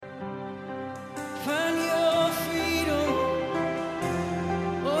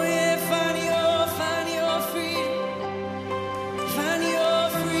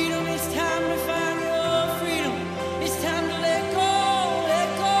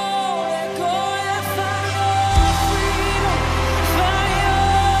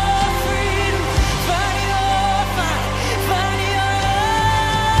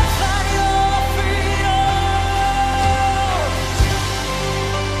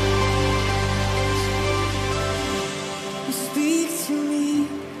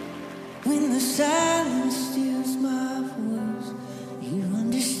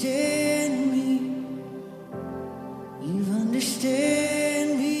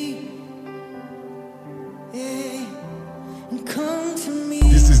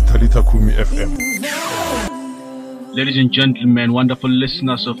Takumi FM. Ladies and gentlemen, wonderful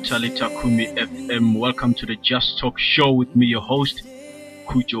listeners of Talita Kumi FM, welcome to the Just Talk Show with me, your host,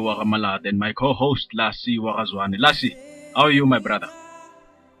 Kujo Wagamalad, and my co-host, Lassie Wagazwani. Lassie, how are you, my brother?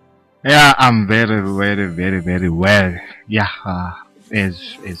 Yeah, I'm very well. Yeah,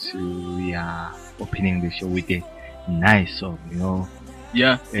 as we are opening the show with a nice song, you know.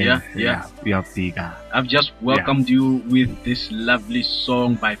 Yeah. We are bigger. I've just welcomed you with this lovely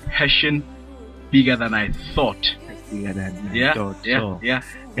song by Passion, Bigger Than I Thought. Bigger than Yeah, I thought. yeah, So, yeah.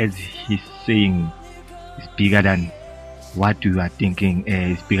 as he's saying, it's bigger than what we are thinking.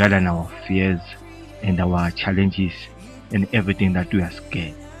 It's bigger than our fears and our challenges and everything that we are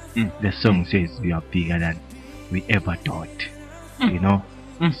scared. The song says we are bigger than we ever thought. You know.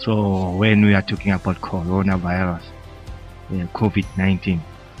 So when we are talking about coronavirus, COVID-19,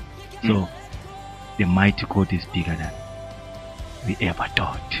 so the mighty God is bigger than we ever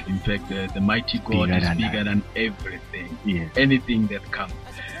thought. In fact, the mighty God is bigger than everything. Yes. Anything that comes.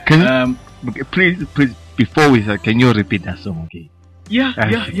 Can please, before we start, can you repeat that song again? Yeah.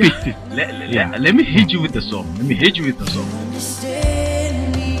 Let me hit you with the song.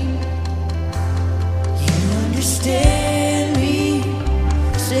 Understand me,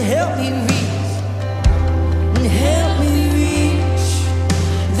 so help me reach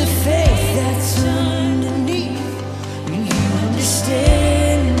the faith that's underneath. You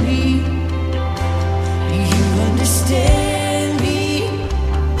understand me,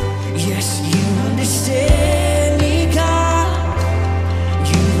 yes, you understand me, God,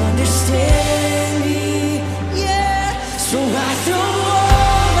 you understand me, yeah, so I throw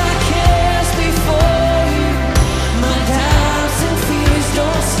all my cares before you. My doubts and fears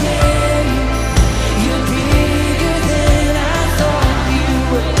don't scare you. You're bigger than I thought you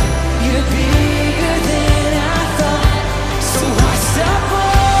were. You're bigger than I thought. So I stop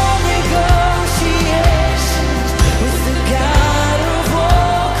all negotiations with the God of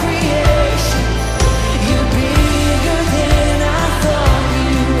all creation. You're bigger than I thought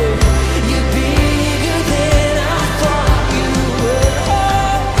you were. You're bigger than I thought you were.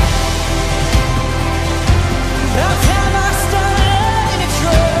 About time I start learning to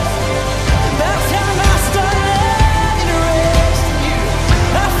trust. About time I start learning to rest in you.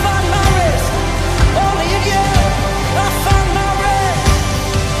 I find my rest only in you. I find my rest.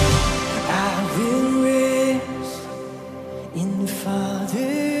 I will rest in the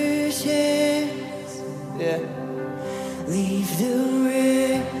Father's hands. Yeah. Leave the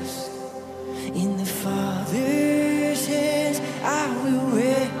rest in the Father's hands. I will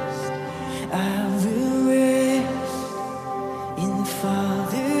rest. I will rest in the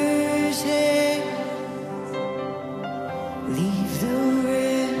Father's hand. Leave the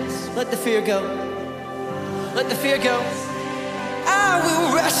rest. Let the fear go. Let the fear go. I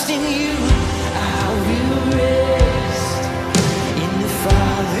will rest in you. I will rest in the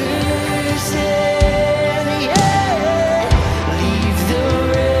Father's hand. Yeah. Leave the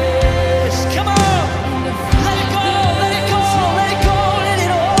rest. Come on. Let it go. Let it go. Let it go. Let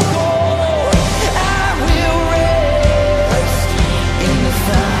it all go. I will rest in the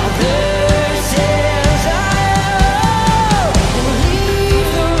Father's hands. I will leave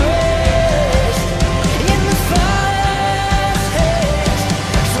the rest in the Father's hands.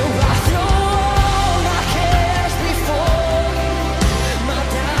 So I throw all my cares before you. My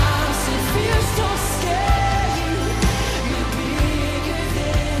doubts and fears don't scare you. You're bigger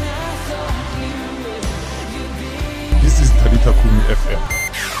than I thought you were. You're bigger. This is Talita Kumi FM.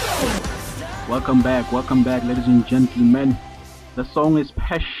 Welcome back, ladies and gentlemen. The song is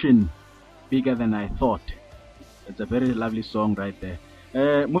Passion, Bigger Than I Thought. It's a very lovely song right there.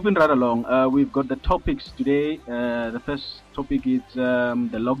 Moving right along, we've got the topics today. The first topic is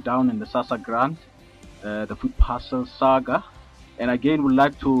the lockdown and the SASSA grant, the food parcel saga. And again, we'd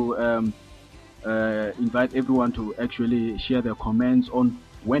like to invite everyone to actually share their comments on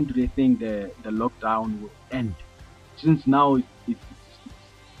when do they think the lockdown will end. Since now it's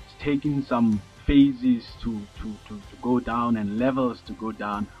taking some phases to go down and levels to go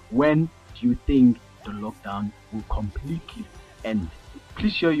down, when do you think the lockdown will completely end?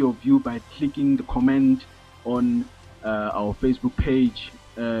 Please share your view by clicking the comment on our Facebook page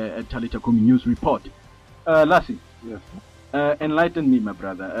at Talita Kumi News Report. Lassie, Yes. enlighten me, my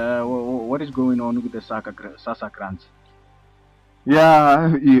brother. What is going on with the SASSA grants?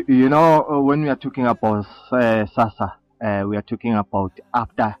 Yeah, you know, when we are talking about SASSA, we are talking about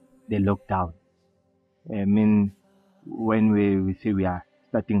after the lockdown. I mean, when we say we are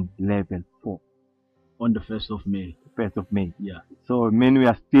starting level 4 On the 1st of May. 1st of May. Yeah. So, I mean, we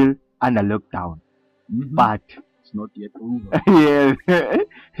are still under lockdown, but it's not yet over. Yes,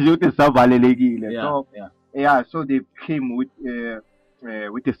 youth is savalelekile. Yeah, So yeah. yeah, so they came with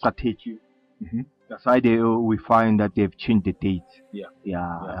a strategy. Mhm. That's why we find that they've changed the dates. Yeah.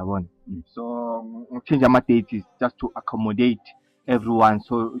 Yeah, Yeah. I want. Mm. So change my date is just to accommodate everyone,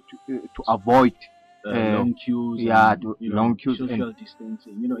 so to avoid Long queues. yeah, and, long queues social and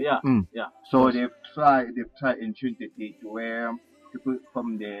distancing. Yeah, Mm. yeah. so Of course. they've tried and change the date where people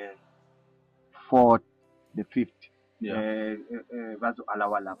from the 4th, the 5th, Yeah.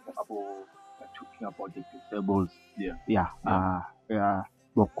 bazoalawa lapho abo talking about the disabled. Yeah. Yeah, yeah,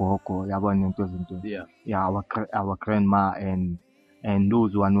 bogogo, yabona into zinto. Yeah. Yeah, our grandma and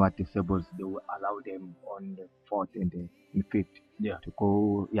those one who are disabled, they will allow them on the 4th and the 5th. Yeah.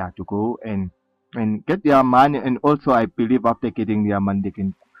 To go and get their money, and also I believe after getting their money they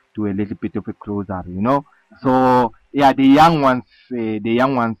can do a little bit of a closer, So yeah, the young ones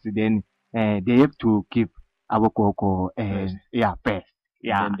then they have to give our coco First. first.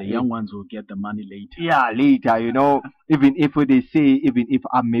 Yeah, And then the young ones will get the money later. yeah, later, even if they say, even if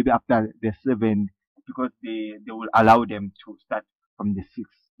maybe after the 7th, because they will allow them to start from the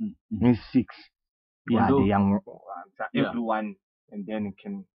 6th. Mm-hmm. 6th. Yeah, Although- the young ones, Yeah. everyone, and then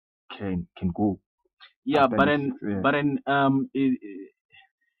can go. Yeah, after but the then, 6th, yeah. but then,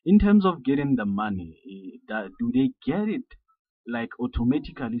 in terms of getting the money, do they get it like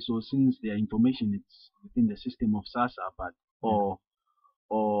automatically? So since their information is within the system of SASSA, but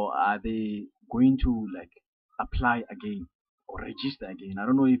or are they going to like apply again or register again? I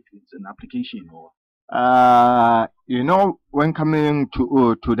don't know if it's an application or. When coming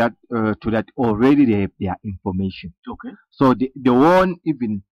to that already they have their information, Okay. so they won't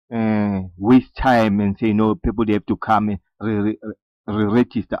even waste time and say no, people they have to come and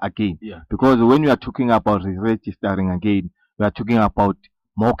re-register again. Yeah. Because when we are talking about re-registering again, we are talking about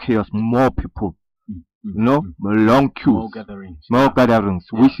more chaos, more people, long queues, More gatherings.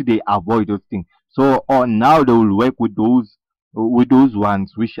 Yeah. which they avoid those things. So now they will work with those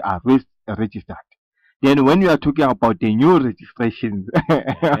ones which are registered. Then when you are talking about the new registrations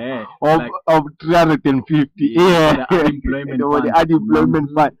Yeah, of 350, the unemployment the fund.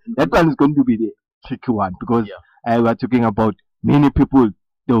 unemployment fund, that one is going to be the tricky one, because we are talking about many people.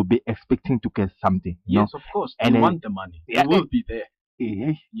 They will be expecting to get something. Yes, of course. They And want the money. yeah, They will be there.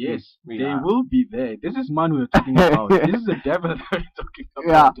 Yes, they will be there. This is man we're talking about. This is the devil that we're talking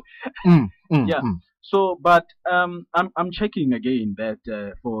about. Yeah. So, but I'm checking again that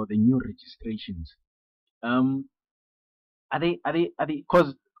for the new registrations, are they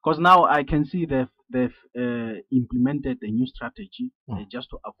because now I can see they've implemented a new strategy just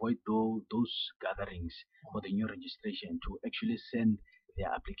to avoid those gatherings for the new registration, to actually send their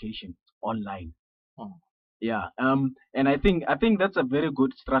application online. Yeah, and I think that's a very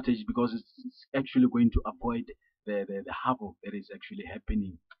good strategy, because it's actually going to avoid the havoc that is actually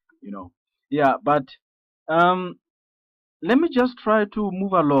happening, Yeah, but let me just try to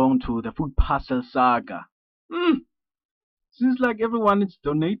move along to the food parcel saga. Seems like everyone is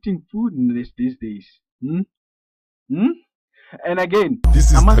donating food in these days. And again, This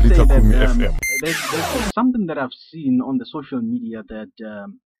is I must say Kalita that Kumi FM. there's something that I've seen on the social media that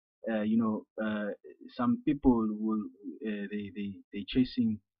some people will they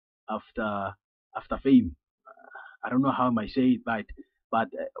chasing after fame. I don't know how I might say it, but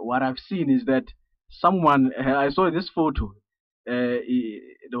what I've seen is that someone I saw this photo.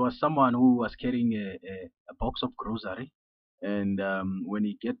 There was someone who was carrying a box of grocery, and when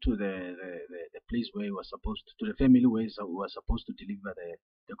he get to the place where he was supposed to the family where he was supposed to deliver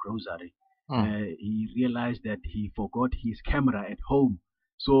the grocery, he realized that he forgot his camera at home.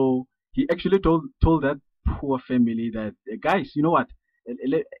 So he actually told that poor family that, guys, you know what?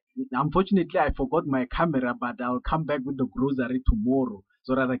 Unfortunately, I forgot my camera, but I'll come back with the grocery tomorrow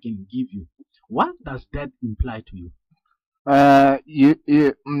so that I can give you. What does that imply to you?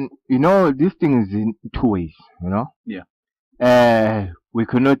 This thing is in two ways. Yeah. We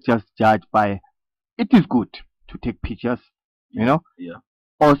cannot just judge by. It is good to take pictures. Yeah.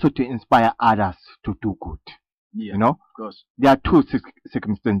 Also to inspire others to do good. Yeah. Of course. There are two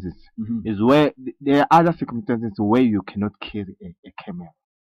circumstances. Is where there are other circumstances where you cannot carry a camera.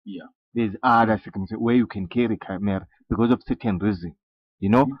 Yeah. There's other circumstances where you can carry a camera because of certain reason.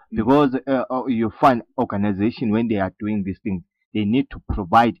 Because you find organization, when they are doing these things, they need to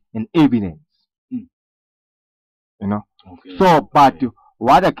provide an evidence. Okay. So, but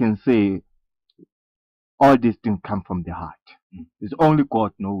what I can say, all these things come from the heart. It's only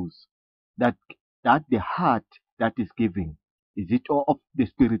God knows that the heart that is giving, is it of the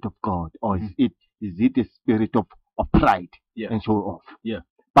Spirit of God, or is it the spirit of pride and show off? Yeah.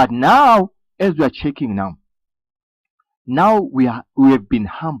 But now, as we are checking now, now we have been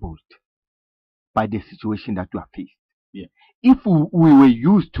humbled by the situation that we are faced. Yeah. If we were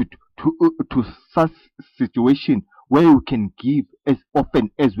used to such situation where we can give as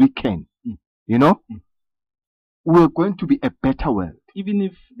often as we can, you know, we're going to be a better world. Even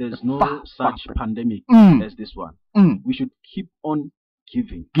if there's no such pandemic as this one, we should keep on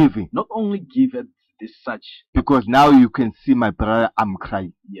giving. Giving. Not only give at this such. Because now you can see my brother, I'm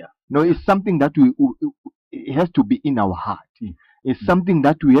crying. Yeah. No, it's something that it has to be in our heart. It's something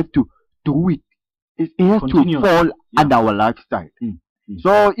that we have to do it. It has Continue. to fall under our lifestyle.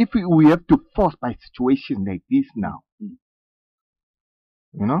 So if we have to force by situation like this now, you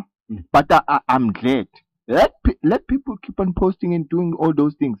know, but I'm glad. Let people keep on posting and doing all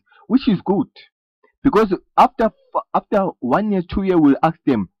those things, which is good. Because after 1 year, 2 years, we'll ask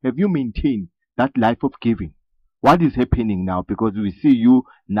them, have you maintained that life of giving? What is happening now? Because we see you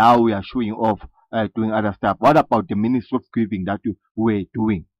now, we are showing off, doing other stuff. What about the ministry of giving that you were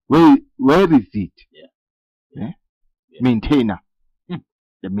doing? Where is it? Yeah. Maintainer.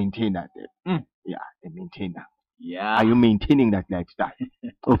 The maintainer. Yeah, the maintainer. Yeah. Are you maintaining that lifestyle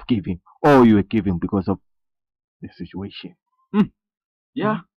of giving? Or you are giving because of the situation?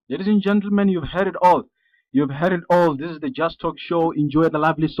 Yeah. Ladies and gentlemen, you've heard it all. You've heard it all. This is the Just Talk Show. Enjoy the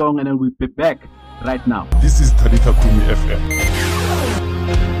lovely song and then we'll be back right now. This is Talita Kumi FM.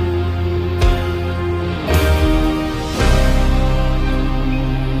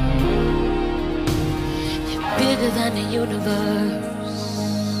 Bigger than the universe.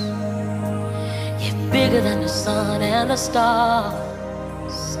 You're bigger than the sun and the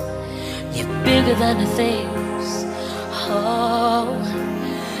stars. You're bigger than the things,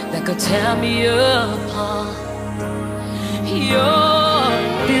 that could tear me apart. You're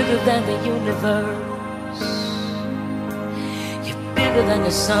bigger than the universe. You're bigger than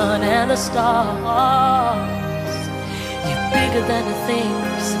the sun and the stars. You're bigger than the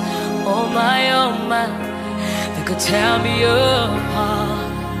things, oh my, that could tear me apart.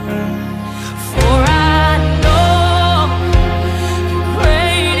 For I know you're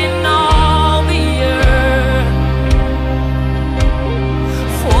great in all the earth.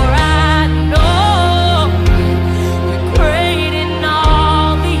 For I know you're great in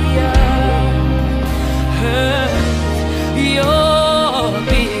all the earth. You're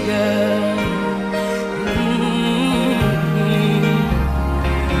bigger.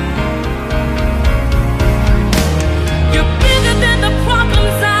 You're bigger than the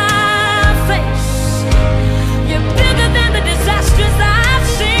problems I face. You're bigger than the disasters I've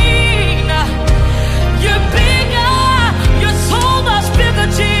seen. You're bigger. You're so much bigger,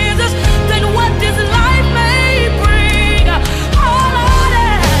 Jesus, than what this life may bring. Oh Lord,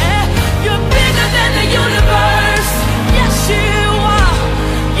 you're bigger than the universe. Yes, you are.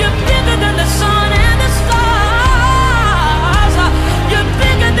 You're bigger than the sun and the stars. You're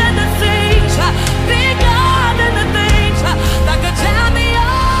bigger than the things, bigger than the things that could tear me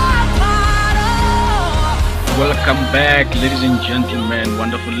apart. Oh. Welcome back, ladies and gentlemen,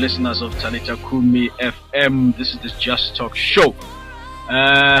 wonderful listeners of Talita Kumi FM. This is the Just Talk Show.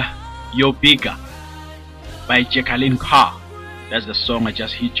 You're Bigger by Jacqueline Carr. That's the song I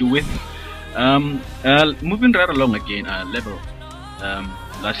just hit you with. Moving right along again, level.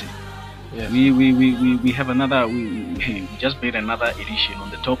 Lassie. Yes. We have another. We just made another edition on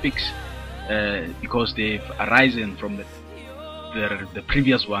the topics because they've arisen from the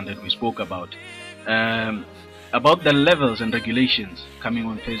previous one that we spoke about the levels and regulations coming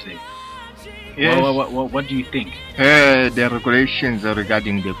on Thursday. Yes. What do you think? The regulations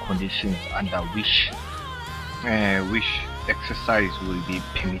regarding the conditions under which exercise will be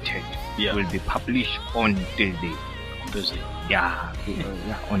permitted will be published on Thursday. Yeah,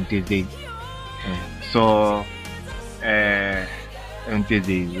 on Thursday. So on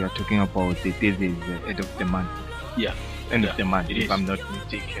Thursday we are talking about the Thursday is the end of the month. Yeah. End of the month, it if is. I'm not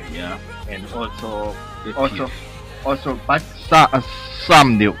mistaken. Yeah. And but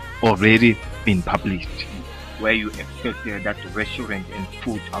some they already been published, where you expect that restaurant and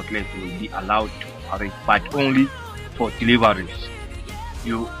food outlets will be allowed to operate, but only for deliveries.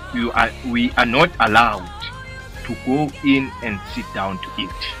 We are not allowed to go in and sit down to eat.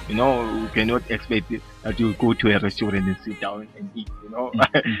 You know, we cannot expect that you go to a restaurant and sit down and eat. You know,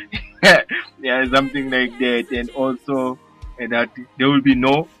 yeah, something like that. And also that there will be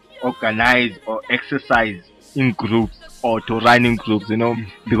no organized or exercise in groups or to run in groups. You know,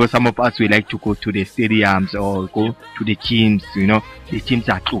 because some of us we like to go to the stadiums or go to the gyms. You know, the gyms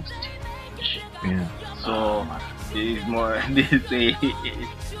are closed. Yeah. So there is more. They say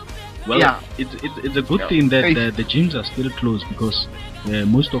Well, Yeah. it's a good thing that the gyms are still closed, because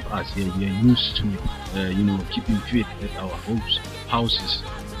most of us here, we are used to keeping fit at our houses.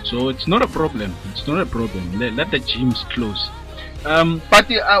 So it's not a problem. It's not a problem. Let the gyms close. But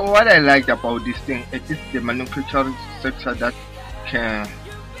what I liked about this thing, it is the manufacturing sector that can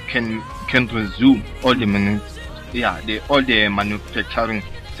resume all the all the manufacturing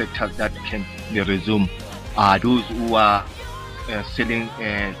sectors that can be resumed are those who are selling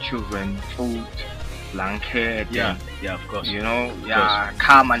children food, blanket, Yeah, of course.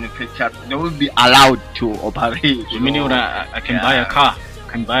 car manufacturers. They will be allowed to operate. You mean I can buy a car?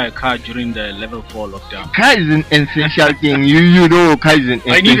 I can buy a car during the level 4 lockdown. Car is an essential thing. You know, car is an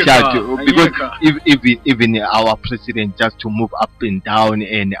I need a essential car. too, I need because a car. even our president just to move up and down,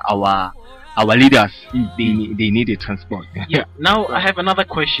 and our leaders they need a transport. Yeah. Now I have another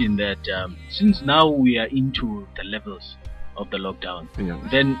question that since now we are into the levels of the lockdown, Yeah.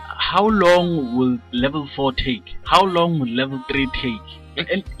 then how long will level 4 take? How long will level 3 take?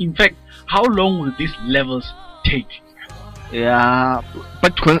 And in fact, how long will these levels take? Yeah,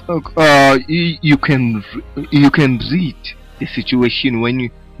 but you can read the situation when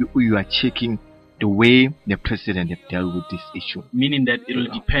you are checking the way the president have dealt with this issue. Meaning that it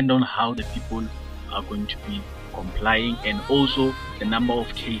will depend on how the people are going to be complying, and also the number of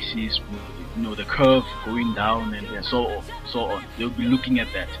cases, the curve going down, and so on. They'll be looking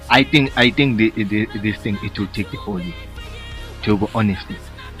at that. I think this thing, it will take the whole year. To be honest,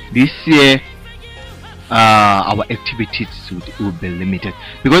 this year our activities will be limited,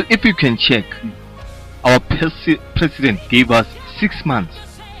 because if you can check, our president gave us 6 months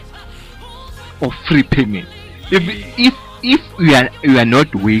of free payment. If we are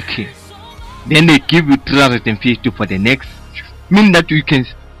not working, then they give you 350 for the next. Mean that you can,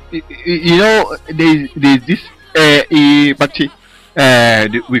 there's this but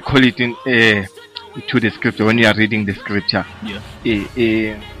we call it in to the scripture, when you are reading the scripture,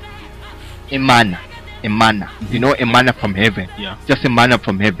 a manna, a manna from heaven. Yeah. Just a manna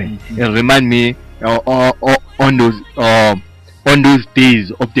from heaven. It remind me on those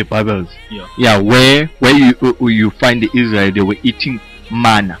days of the Bibles. Yeah. Where you find the Israel, they were eating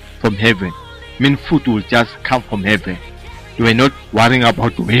manna from heaven. Food will just come from heaven. They were not worrying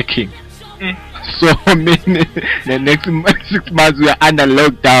about working. So the next 6 months we are under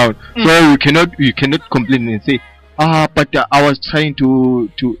lockdown. So you cannot complain and say, but I was trying to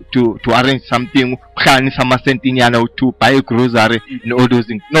arrange something, to buy a grocery and all those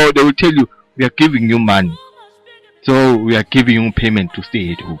things. No, they will tell you, we are giving you money, so we are giving you payment to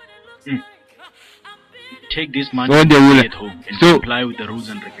stay at home. Take this money So and they will- stay at home and so- comply with the rules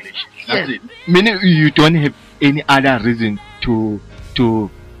and regulations. That's it. Meaning you don't have any other reason to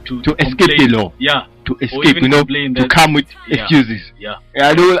escape the complain. law, Yeah. to Or escape, even complain to that- come with Yeah. excuses. Yeah.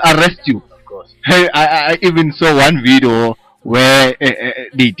 Yeah, they will arrest you. Of course. Hey, I even saw one video where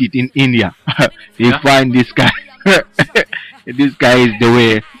they did in India. They Yeah. find this guy. These guys,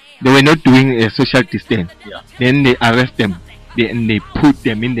 they were not doing a social distance. Yeah. Then they arrest them. They put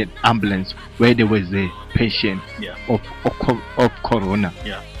them in the ambulance where there was a patient Yeah. of corona,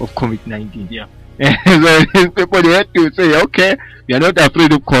 Yeah. of COVID-19. Yeah. So these people, they had to say, okay, we are not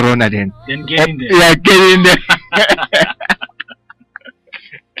afraid of corona then. Then get in there. Yeah, get in there.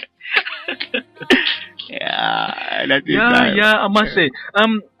 Yeah, that is nice. I must say.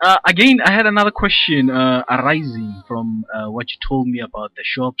 Again, I had another question arising from what you told me about the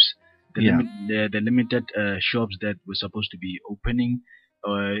shops, the limited shops that were supposed to be opening.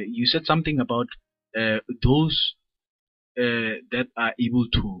 You said something about those that are able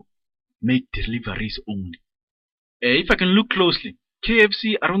to make deliveries only. If I can look closely,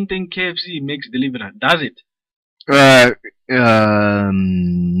 KFC, I don't think KFC makes delivery, does it?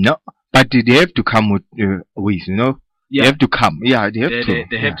 No, but they have to come with ways, Yeah. They have to come. Yeah, they have to.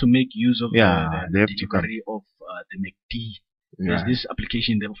 They have to make use of Yeah, they the have to come. delivery of the McD. Yeah. There's this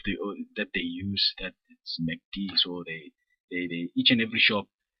application that they use, that it's McD, so they each and every shop.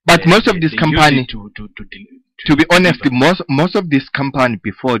 But most of this they use company, it to be honest, deliver. most of this company,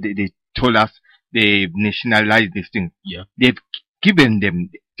 before they told us they nationalized this thing, Yeah. they've given them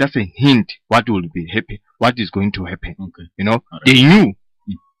just a hint what will be happen, what is going to happen. Okay. Alright. They knew.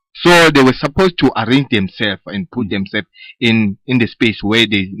 So they were supposed to arrange themselves and put themselves in the space where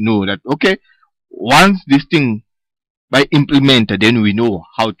they know that, okay, once this thing by implemented, then we know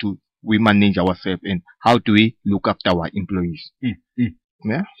how to we manage ourselves and how do we look after our employees.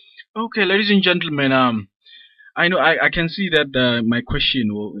 Yeah. Okay, ladies and gentlemen, I know I can see that my question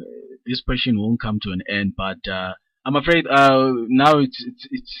this question won't come to an end, but I'm afraid now it's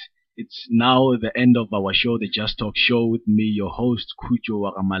it's now the end of our show, the Just Talk Show, with me, your host, Kujo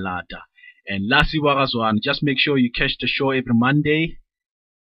Wagamalata. And lastly, Wagazwan, just make sure you catch the show every Monday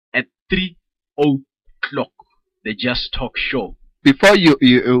at 3 o'clock. The Just Talk Show. Before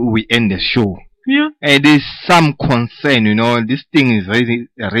we end the show, Yeah. there's some concern, this thing is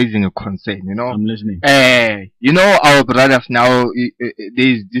raising a concern, I'm listening. Our brothers now,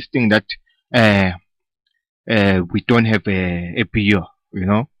 there's this thing that we don't have a beer,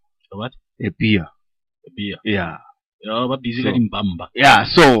 A what? a beer. A beer. Yeah. But busy So- getting bamba. Yeah,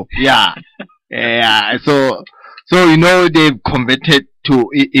 so, yeah. So, they've converted to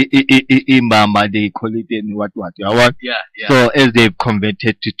Imbamba, they call it in what. Yeah. So, as they've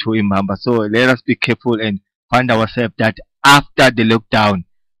converted to Imbamba, so let us be careful and find ourselves that after the lockdown,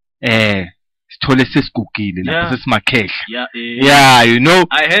 sithole sesigugile lapho Yeah. sesimakhehla. Yeah. Yeah,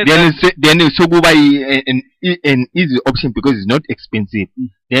 I heard then so kuba an easy option because it's not expensive.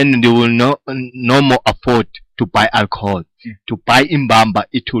 Then they will no more afford to buy alcohol. To buy Imbamba,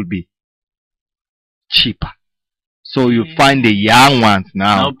 it will be cheaper. So you find the young ones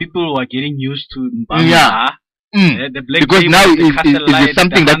now now. people are getting used to Mbamba. Yeah. The black Because table, now the it Castle is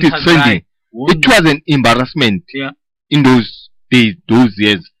something the that is Hunter's trending. Guide. Won't- It was an embarrassment Yeah. in those days, those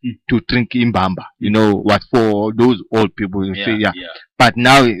years, to drink Imbamba. What for those old people you say, yeah. But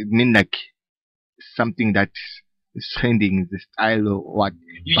now it means like something that is trending in the style or what.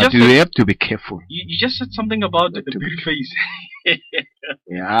 You But just you said- have to be careful. You just said something about the beauty face.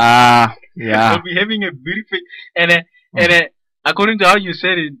 Yeah. We'll be having a beauty face. And according to how you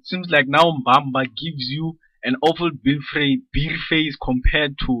said it, seems like now Mbamba gives you an awful beer face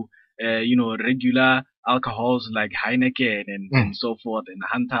compared to, regular alcohols like Heineken and so forth, and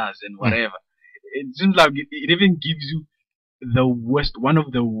Hunters and whatever. It seems like it even gives you one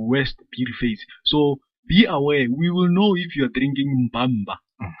of the worst beer face. So be aware. We will know if you're drinking Mbamba.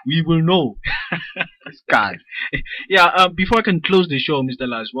 We will know. God. Yeah, before I can close the show, Mr.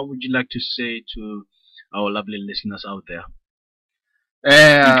 Lars, what would you like to say to our lovely listeners out there?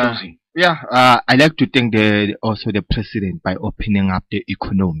 In closing. I like to thank also the president by opening up the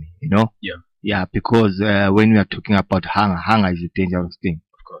economy, Yeah, because when we are talking about hunger is a dangerous thing.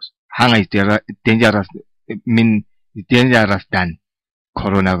 Of course. Hunger is dangerous, dangerous than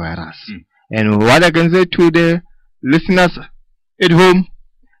coronavirus. And what I can say to the listeners at home,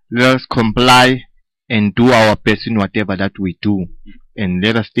 let us comply and do our best in whatever that we do. And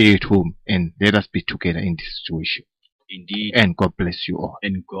let us stay at home and let us be together in this situation. Indeed. And God bless you all.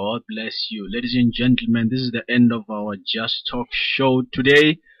 And God bless you. Ladies and gentlemen, this is the end of our Just Talk show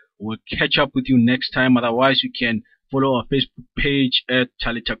today. We'll catch up with you next time. Otherwise, you can follow our Facebook page at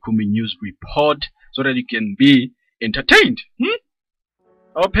Charlie Takumi News Report so that you can be entertained.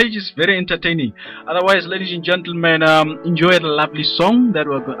 Our page is very entertaining. Otherwise, ladies and gentlemen, enjoy the lovely song that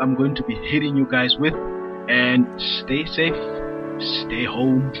I'm going to be hitting you guys with. And stay safe, stay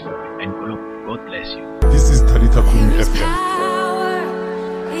home, and God bless you. This is Talita Kumi FM.